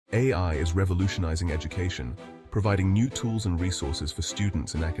AI is revolutionizing education, providing new tools and resources for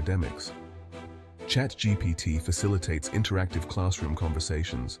students and academics. ChatGPT facilitates interactive classroom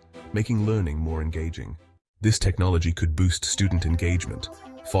conversations, making learning more engaging. This technology could boost student engagement,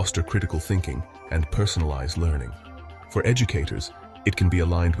 foster critical thinking, and personalize learning. For educators, it can be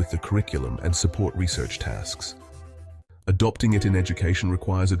aligned with the curriculum and support research tasks. Adopting it in education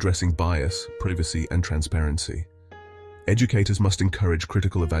requires addressing bias, privacy, and transparency. Educators must encourage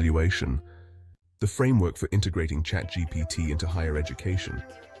critical evaluation. The framework for integrating ChatGPT into higher education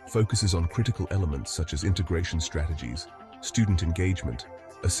focuses on critical elements such as integration strategies, student engagement,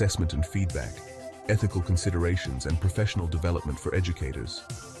 assessment and feedback, ethical considerations, and professional development for educators.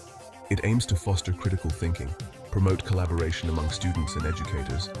 It aims to foster critical thinking, promote collaboration among students and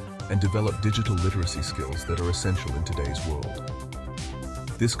educators, and develop digital literacy skills that are essential in today's world.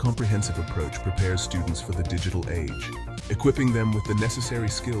 This comprehensive approach prepares students for the digital age, equipping them with the necessary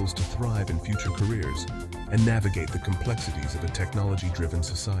skills to thrive in future careers and navigate the complexities of a technology-driven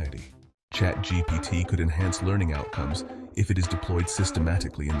society. ChatGPT could enhance learning outcomes if it is deployed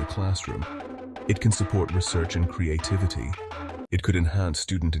systematically in the classroom. It can support research and creativity. It could enhance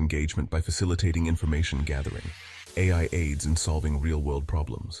student engagement by facilitating information gathering. AI aids in solving real-world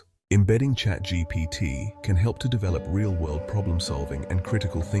problems. Embedding ChatGPT can help to develop real-world problem-solving and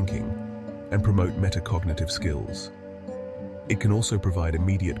critical thinking, and promote metacognitive skills. It can also provide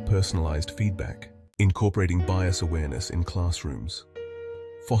immediate personalized feedback, incorporating bias awareness in classrooms.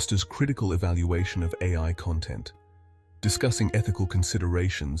 Fosters critical evaluation of AI content, discussing ethical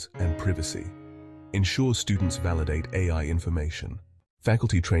considerations and privacy. Ensures students validate AI information.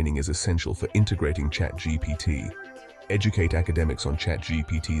 Faculty training is essential for integrating ChatGPT. Educate academics on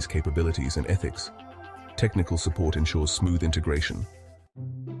ChatGPT's capabilities and ethics. Technical support ensures smooth integration.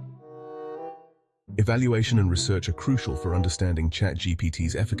 Evaluation and research are crucial for understanding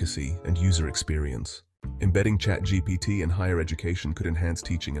ChatGPT's efficacy and user experience. Embedding ChatGPT in higher education could enhance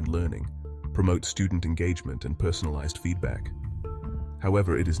teaching and learning, promote student engagement and personalized feedback.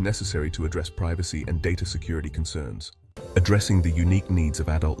 However, it is necessary to address privacy and data security concerns, addressing the unique needs of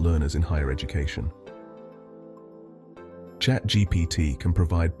adult learners in higher education. ChatGPT can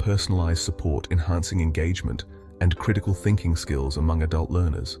provide personalized support, enhancing engagement and critical thinking skills among adult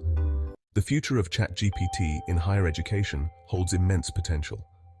learners. The future of ChatGPT in higher education holds immense potential.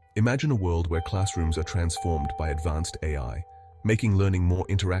 Imagine a world where classrooms are transformed by advanced AI, making learning more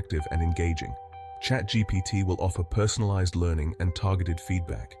interactive and engaging. ChatGPT will offer personalized learning and targeted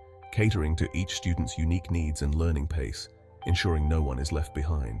feedback, catering to each student's unique needs and learning pace, ensuring no one is left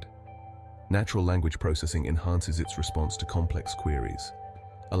behind. Natural language processing enhances its response to complex queries,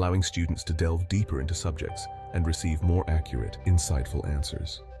 allowing students to delve deeper into subjects and receive more accurate, insightful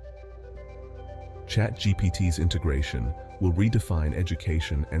answers. ChatGPT's integration will redefine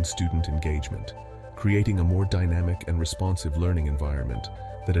education and student engagement, creating a more dynamic and responsive learning environment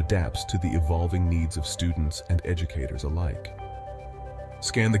that adapts to the evolving needs of students and educators alike.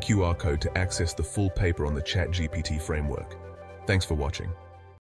 Scan the QR code to access the full paper on the ChatGPT framework. Thanks for watching.